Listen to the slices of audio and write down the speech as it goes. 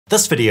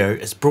This video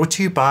is brought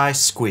to you by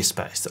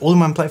Squarespace, the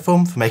all-in-one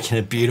platform for making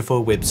a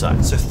beautiful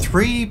website. So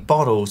 3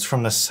 bottles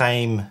from the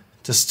same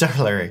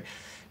distillery.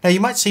 Now you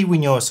might see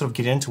when you're sort of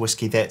getting into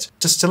whiskey that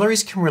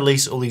distilleries can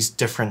release all these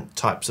different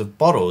types of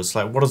bottles.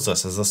 Like what is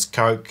this? Is this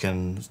Coke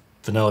and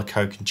vanilla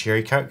Coke and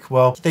cherry Coke?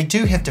 Well, they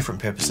do have different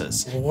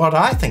purposes. What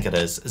I think it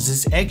is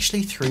there's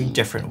actually 3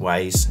 different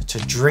ways to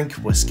drink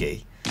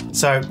whiskey.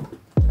 So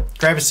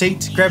grab a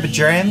seat, grab a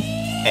dram,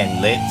 and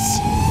let's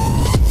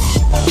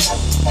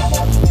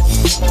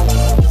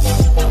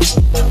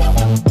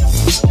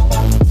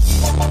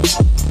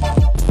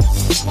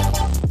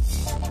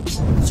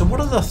So what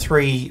are the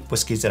 3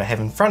 whiskies that I have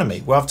in front of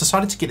me? Well, I've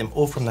decided to get them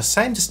all from the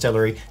same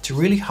distillery to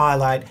really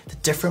highlight the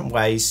different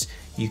ways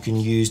you can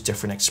use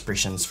different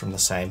expressions from the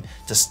same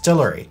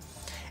distillery.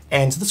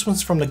 And this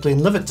one's from the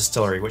Glenlivet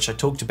distillery, which I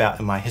talked about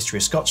in my History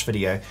of Scotch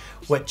video,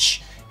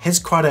 which has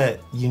quite a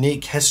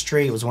unique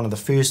history. It was one of the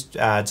first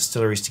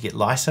distilleries to get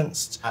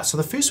licensed. So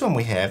the first one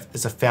we have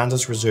is a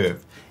Founder's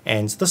Reserve,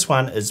 and this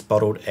one is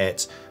bottled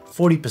at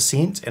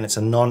 40% and it's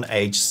a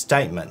non-age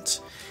statement.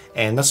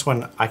 And this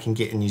one I can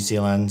get in New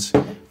Zealand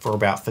for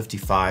about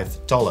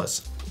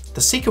 $55.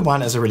 The second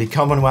one is a really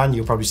common one.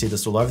 You'll probably see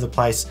this all over the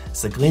place.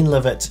 It's the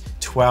Glenlivet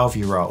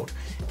 12-year-old.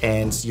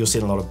 And you'll see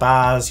it in a lot of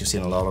bars, you'll see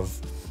it in a lot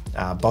of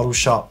bottle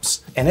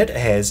shops. And it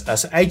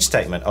has an age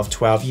statement of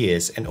 12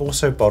 years and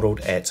also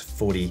bottled at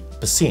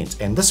 40%.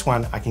 And this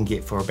one I can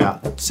get for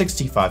about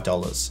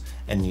 $65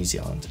 in New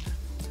Zealand.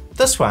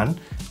 This one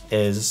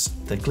is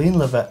the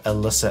Glenlivet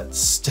Illicit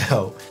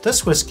Still.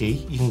 This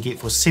whiskey you can get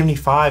for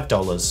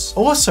 $75.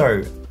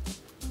 Also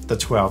the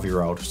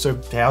 12-year-old. So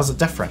how's it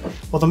different?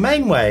 Well, the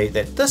main way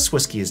that this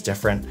whiskey is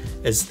different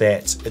is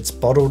that it's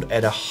bottled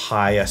at a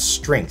higher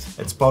strength.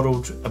 It's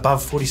bottled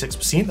above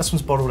 46%. This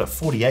one's bottled at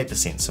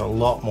 48%, so a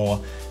lot more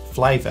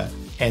flavor.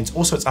 And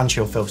also it's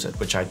unchill filtered,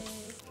 which I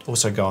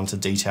also go into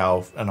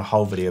detail in a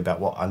whole video about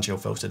what unchill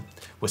filtered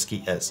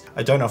whiskey is.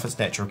 I don't know if it's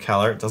natural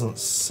color. It doesn't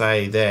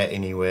say that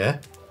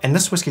anywhere. And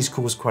this whiskey's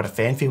caused quite a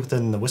fanfare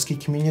within the whiskey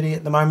community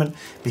at the moment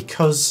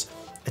because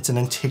it's an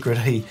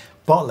integrity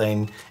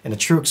bottling and a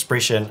true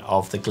expression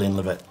of the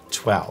Glenlivet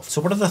 12.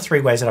 So what are the 3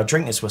 ways that I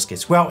drink these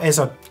whiskies? Well, as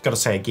I've got to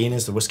say again,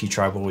 as the whiskey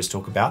tribe always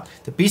talk about,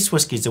 the best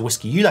whiskey is the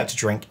whiskey you like to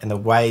drink and the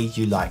way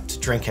you like to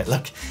drink it.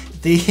 Look,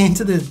 at the end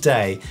of the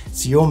day,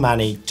 it's your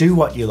money, do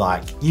what you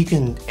like. You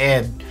can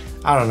add,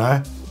 I don't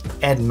know,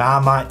 add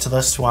Marmite to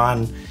this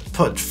one,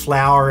 put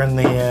flour in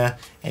there,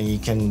 and you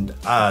can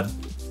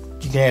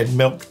add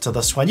milk to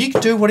this one. You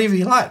can do whatever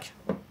you like.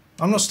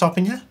 I'm not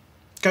stopping you.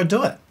 Go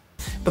do it.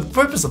 But the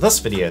purpose of this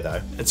video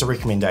though, it's a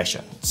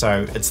recommendation.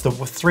 So it's the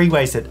 3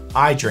 ways that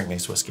I drink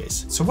these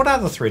whiskies. So what are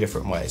the 3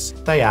 different ways?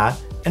 They are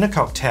in a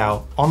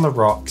cocktail, on the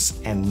rocks,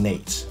 and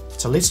neat.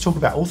 So let's talk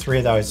about all 3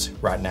 of those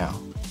right now.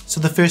 So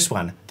the first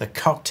one, the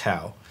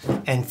cocktail.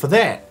 And for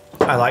that,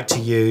 I like to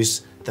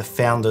use the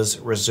Founder's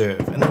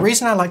Reserve. And the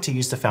reason I like to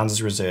use the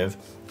Founder's Reserve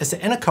is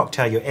that in a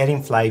cocktail, you're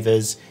adding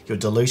flavors, you're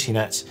diluting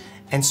it,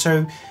 and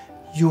so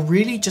you're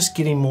really just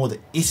getting more the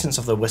essence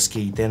of the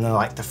whiskey than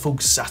like the full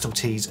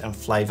subtleties and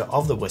flavor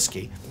of the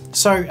whiskey.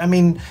 So, I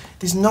mean,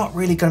 there's not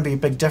really going to be a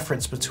big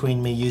difference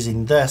between me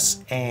using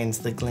this and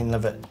the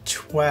Glenlivet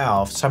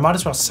 12. So I might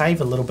as well save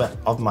a little bit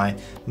of my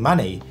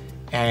money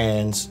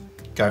and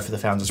go for the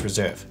Founder's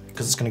Reserve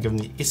because it's going to give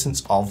them the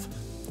essence of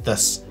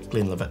this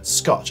Glenlivet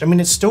Scotch. I mean,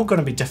 it's still going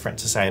to be different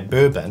to say a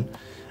bourbon,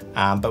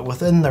 but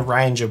within the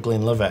range of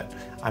Glenlivet,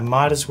 I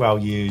might as well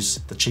use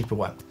the cheaper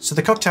one. So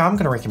the cocktail I'm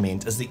going to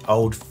recommend is the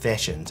Old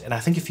Fashioned. And I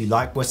think if you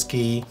like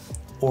whiskey,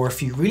 or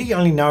if you really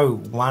only know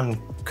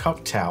one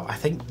cocktail, I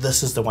think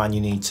this is the one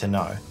you need to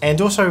know. And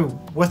also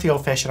with the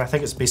Old Fashioned, I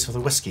think it's best with a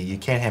whiskey. You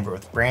can have it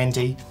with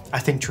brandy. I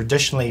think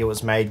traditionally it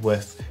was made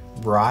with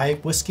rye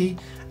whiskey.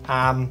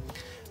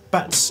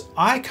 But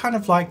I kind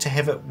of like to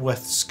have it with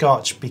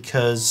Scotch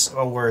because,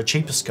 or a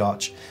cheaper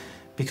Scotch,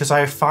 because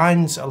I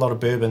find a lot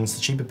of bourbons,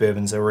 the cheaper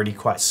bourbons, are already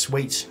quite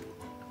sweet.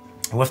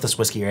 And with this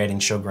whiskey, you're adding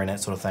sugar and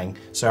that sort of thing.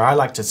 So I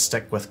like to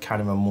stick with kind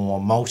of a more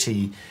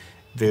malty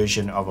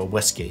version of a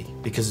whiskey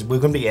because we're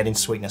going to be adding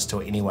sweetness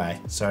to it anyway.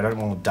 So I don't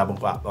want to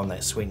double up on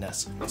that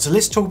sweetness. So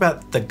let's talk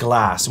about the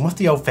glass. And with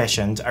the Old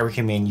Fashioned, I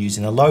recommend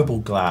using a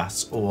lowball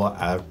glass or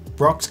a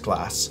rocks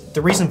glass.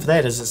 The reason for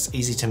that is it's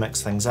easy to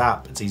mix things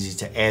up, it's easy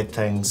to add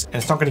things, and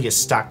it's not going to get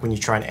stuck when you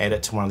try and add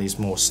it to one of these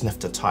more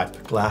snifter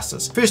type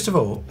glasses. First of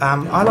all,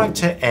 I like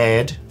to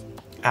add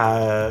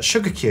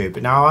sugar cube.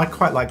 Now I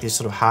quite like these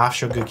sort of half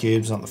sugar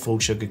cubes, not the full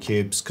sugar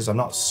cubes, because I'm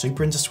not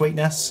super into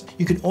sweetness.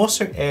 You can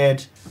also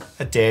add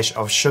a dash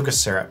of sugar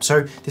syrup.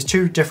 So there's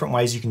 2 different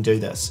ways you can do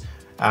this.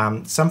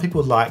 Some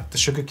people like the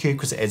sugar cube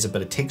because it adds a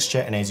bit of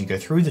texture, and as you go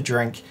through the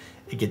drink,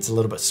 it gets a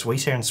little bit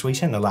sweeter and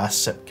sweeter, and the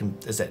last sip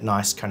is that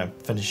nice kind of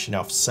finishing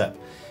off sip.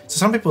 So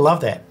some people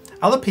love that.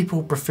 Other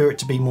people prefer it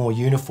to be more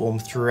uniform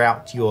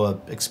throughout your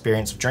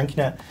experience of drinking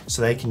it,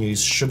 so they can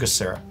use sugar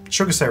syrup.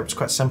 Sugar syrup is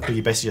quite simple.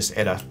 You basically just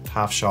add a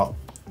half shot,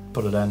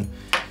 put it in.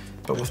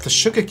 But with the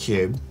sugar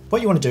cube,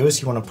 what you want to do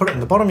is you want to put it in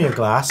the bottom of your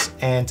glass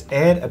and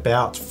add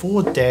about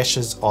 4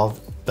 dashes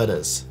of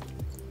bitters.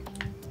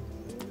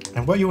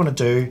 And what you want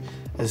to do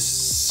is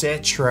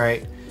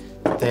saturate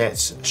that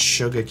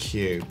sugar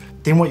cube.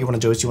 Then what you want to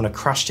do is you want to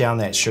crush down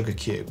that sugar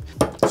cube.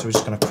 So we're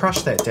just going to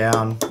crush that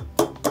down,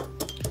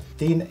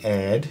 then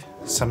add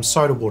some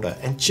soda water,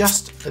 and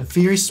just a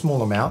very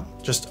small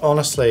amount, just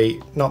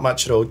honestly not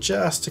much at all,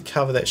 just to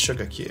cover that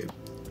sugar cube.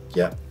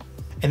 Yep.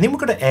 And then we're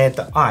going to add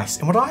the ice.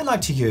 And what I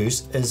like to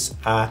use is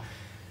a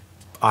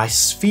ice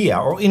sphere,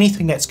 or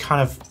anything that's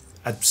kind of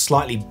a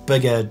slightly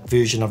bigger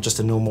version of just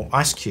a normal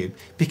ice cube,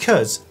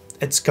 because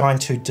it's going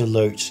to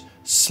dilute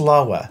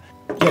slower.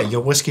 Yeah,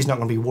 your whiskey's not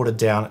going to be watered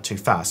down too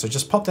fast. So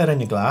just pop that in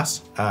your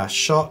glass. A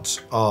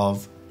shot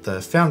of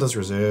the Founder's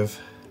Reserve.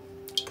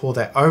 Pour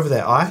that over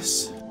that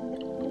ice.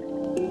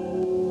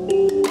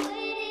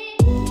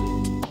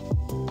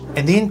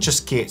 And then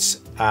just get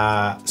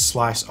a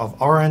slice of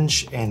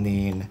orange, and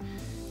then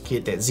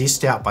get that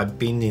zest out by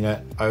bending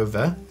it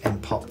over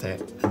and pop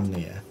that in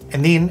there.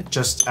 And then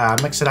just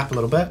mix it up a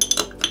little bit.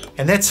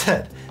 And that's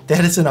it.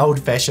 That is an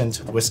old-fashioned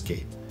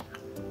whiskey.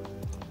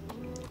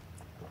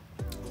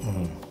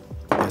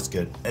 That's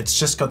good. It's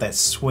just got that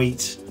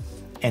sweet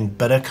and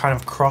bitter kind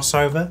of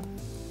crossover,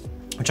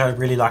 which I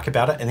really like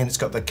about it. And then it's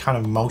got the kind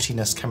of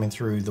maltiness coming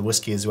through the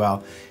whiskey as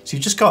well. So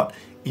you've just got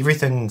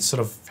everything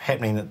sort of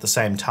happening at the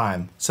same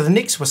time. So the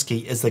next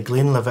whiskey is the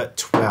Glenlivet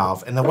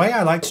 12. And the way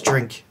I like to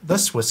drink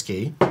this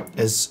whiskey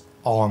is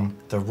on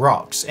the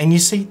rocks. And you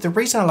see, the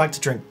reason I like to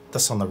drink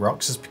this on the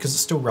rocks is because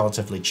it's still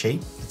relatively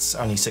cheap. It's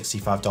only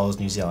 $65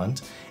 New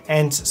Zealand.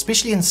 And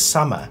especially in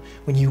summer,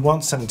 when you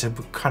want something to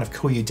kind of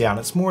cool you down,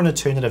 it's more an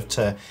alternative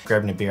to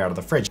grabbing a beer out of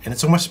the fridge. And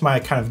it's almost my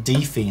kind of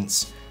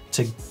defense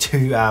to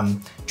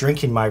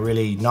drinking my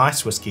really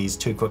nice whiskies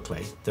too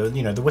quickly.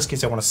 The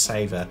whiskies I want to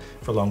savor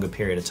for a longer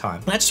period of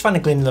time. And I just find the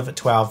Glenlivet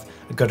 12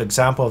 a good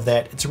example of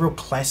that. It's a real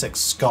classic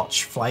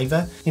Scotch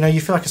flavor.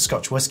 You feel like a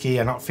Scotch whiskey,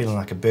 you're not feeling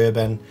like a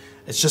bourbon.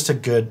 It's just a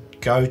good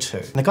go-to.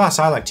 And the glass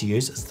I like to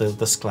use is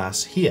this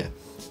glass here.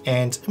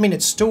 And I mean,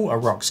 it's still a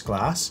rocks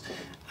glass.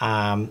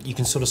 You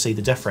can sort of see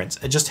the difference.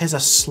 It just has a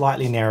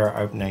slightly narrow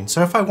opening.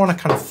 So if I want to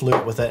kind of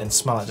flirt with it and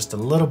smell it just a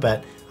little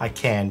bit, I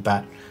can,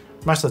 but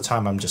most of the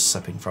time I'm just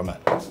sipping from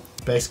it.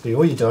 Basically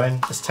all you're doing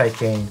is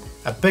taking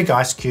a big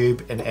ice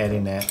cube and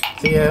adding that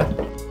there.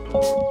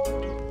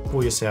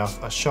 Pour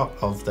yourself a shot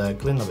of the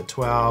Glenlivet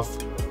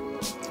 12.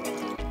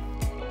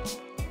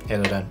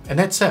 Add it in, and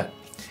that's it.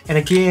 And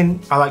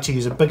again, I like to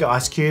use a bigger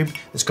ice cube.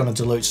 It's going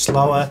to dilute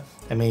slower.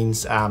 It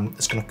means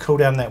it's going to cool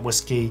down that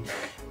whiskey,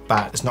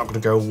 but it's not going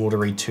to go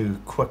watery too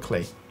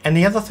quickly. And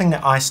the other thing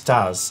that ice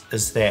does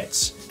is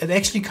that it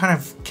actually kind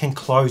of can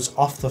close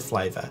off the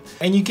flavor.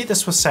 And you get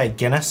this with, say,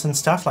 Guinness and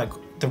stuff. Like,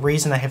 the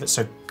reason they have it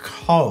so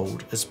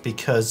cold is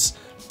because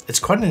it's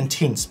quite an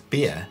intense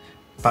beer,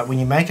 but when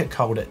you make it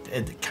cold,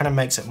 it kind of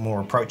makes it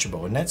more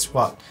approachable. And that's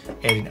what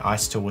adding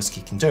ice to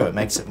whiskey can do. It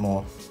makes it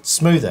more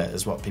smoother,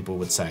 is what people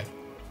would say.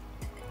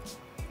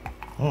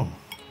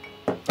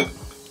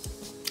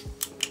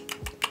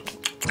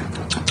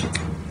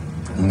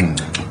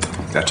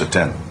 That's a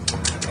 10.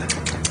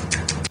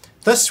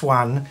 This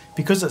one,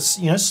 because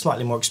it's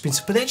slightly more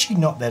expensive, but actually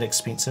not that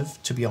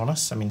expensive, to be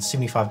honest. I mean,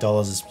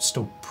 $75 is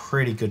still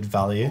pretty good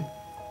value.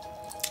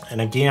 And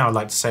again, I'd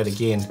like to say it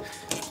again,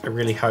 I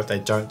really hope they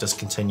don't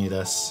discontinue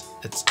this.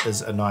 It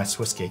is a nice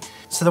whiskey.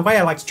 So the way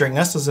I like to drink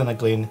this is in a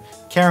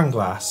Glencairn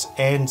glass,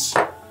 and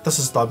this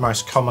is the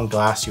most common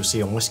glass you'll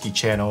see on whiskey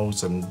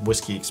channels and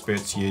whiskey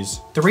experts use.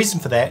 The reason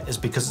for that is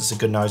because it's a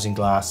good nosing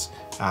glass.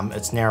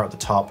 It's narrow at the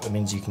top. It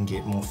means you can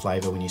get more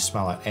flavor when you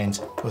smell it. And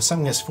with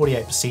something that's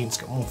 48%, it's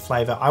got more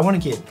flavor. I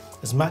want to get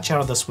as much out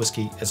of this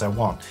whiskey as I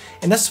want.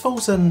 And this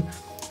falls in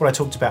what I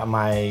talked about in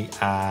my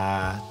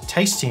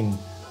tasting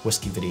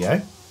whiskey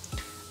video.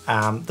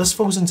 This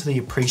falls into the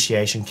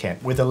appreciation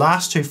camp, where the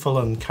last two fall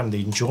in kind of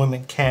the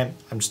enjoyment camp.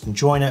 I'm just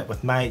enjoying it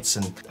with mates,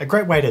 and a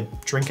great way to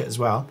drink it as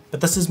well.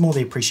 But this is more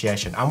the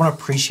appreciation. I want to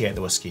appreciate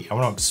the whiskey. I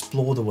want to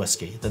explore the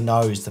whiskey, the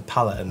nose, the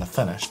palate, and the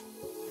finish.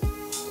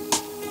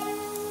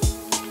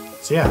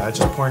 So yeah, I'm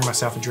just pouring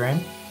myself a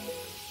dram.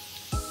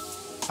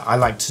 I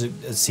like to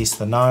assess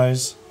the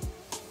nose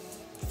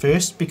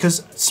first,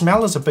 because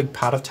smell is a big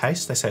part of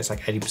taste. They say it's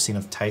like 80%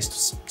 of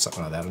taste,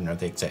 something like that. I don't know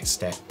the exact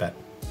stat, but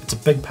it's a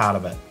big part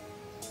of it.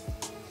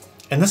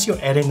 And this, you're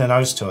adding the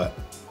nose to it.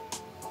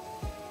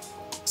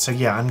 So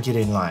yeah, I'm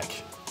getting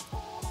like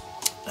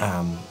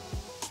a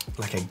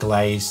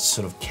glazed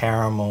sort of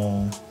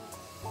caramel,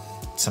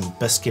 some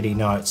biscuity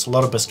notes, a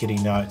lot of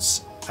biscuity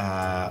notes,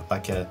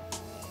 like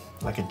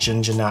a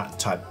ginger nut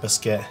type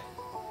biscuit,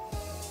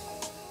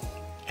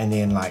 and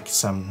then like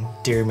some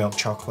dairy milk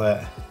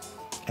chocolate,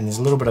 and there's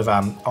a little bit of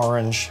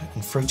orange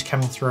and fruit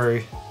coming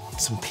through,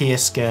 some pear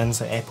skins,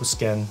 some apple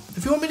skin.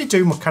 If you want me to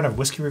do more kind of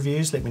whiskey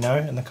reviews, let me know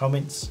in the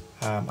comments.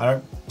 I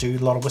don't do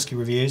a lot of whiskey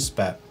reviews,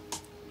 but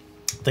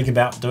thinking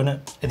about doing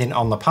it. And then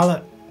on the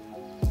palate,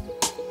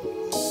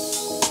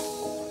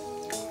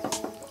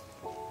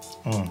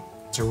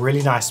 it's a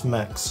really nice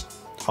mix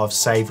of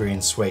savory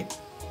and sweet,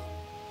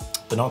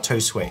 but not too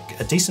sweet.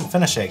 A decent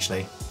finish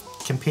actually,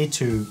 compared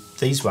to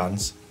these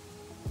ones.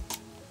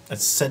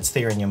 It sits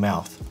there in your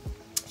mouth.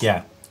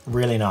 Yeah,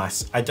 really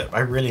nice. I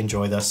really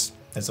enjoy this.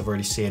 as I've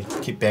already said,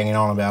 keep banging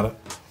on about it.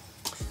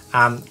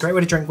 Great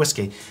way to drink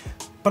whiskey.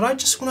 But I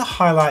just want to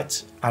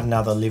highlight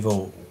another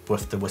level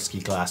with the whiskey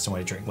glass and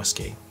way to drink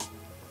whiskey.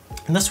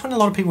 And this one a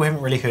lot of people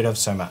haven't really heard of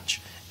so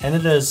much. And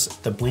it is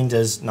the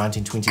Blender's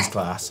 1920s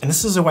glass. And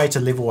this is a way to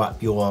level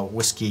up your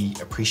whiskey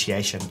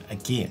appreciation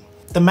again.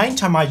 The main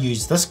time I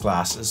use this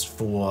glass is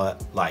for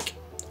like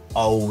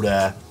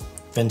older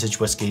vintage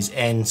whiskies,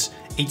 and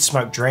Eat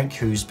Smoke Drink,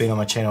 who's been on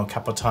my channel a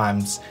couple of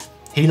times,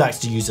 he likes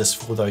to use this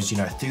for those,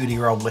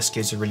 30-year-old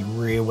whiskies or really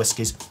rare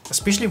whiskies,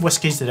 especially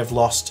whiskies that have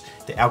lost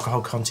the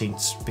alcohol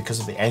content because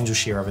of the angel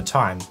share over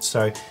time.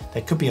 So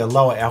they could be a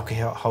lower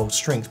alcohol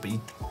strength, but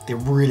they're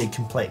really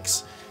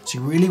complex. So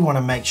you really want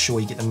to make sure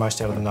you get the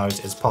most out of the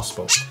nose as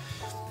possible.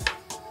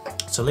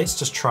 So let's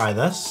just try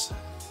this.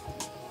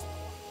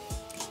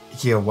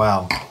 Yeah,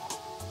 wow.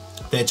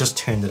 That just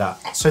turned it up.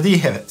 So there you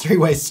have it, 3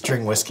 ways to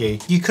drink whiskey.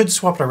 You could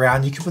swap it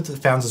around. You could put the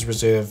Founder's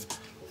Reserve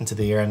into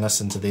there and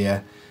this into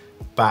there.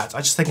 But I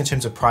just think in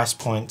terms of price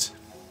point,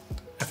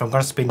 if I'm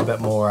going to spend a bit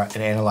more and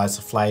analyze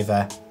the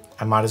flavor,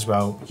 I might as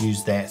well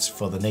use that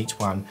for the neat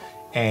one.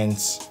 And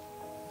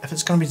if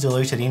it's going to be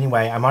diluted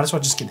anyway, I might as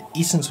well just get the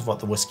essence of what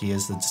the whiskey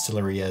is, the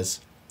distillery is,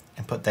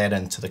 and put that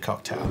into the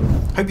cocktail.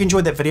 Hope you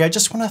enjoyed that video. I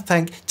just want to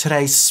thank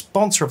today's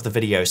sponsor of the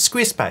video,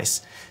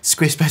 Squarespace.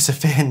 Squarespace are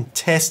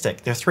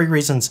fantastic. There are 3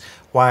 reasons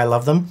why I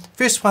love them.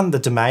 First one, the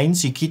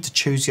domains. You get to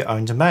choose your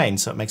own domain,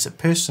 so it makes it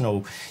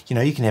personal.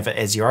 You can have it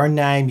as your own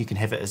name, you can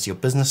have it as your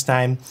business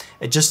name.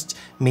 It just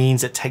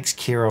means it takes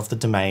care of the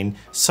domain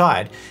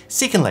side.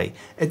 Secondly,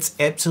 it's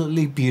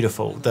absolutely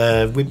beautiful.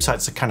 The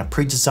websites are kind of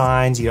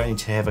pre-designed. You don't need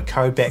to have a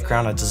code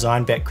background, a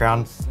design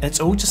background. And it's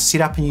all just set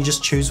up and you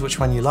just choose which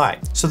one you like.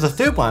 So the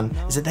third one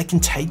is that they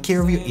can take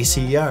care of your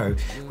SEO,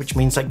 which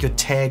means like your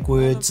tag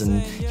words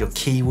and your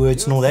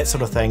keywords and all that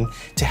sort of thing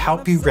to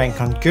help you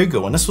rank on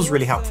Google. And this was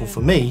really helpful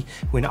for me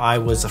when I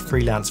was a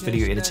freelance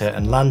video editor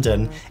in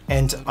London,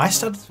 and I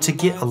started to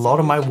get a lot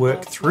of my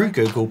work through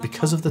Google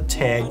because of the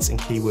tags and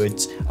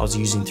keywords I was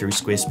using through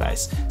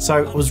Squarespace.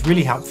 So it was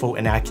really helpful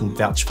and I can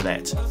vouch for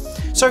that.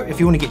 So if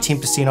you want to get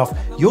 10% off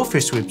your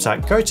first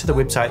website, go to the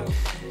website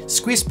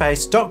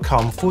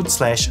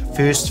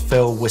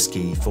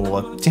squarespace.com/firstfillwhiskey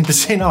for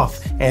 10% off.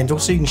 And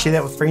also you can share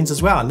that with friends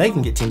as well and they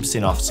can get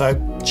 10% off. So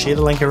share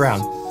the link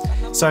around.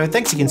 So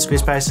thanks again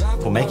Squarespace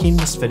for making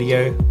this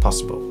video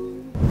possible.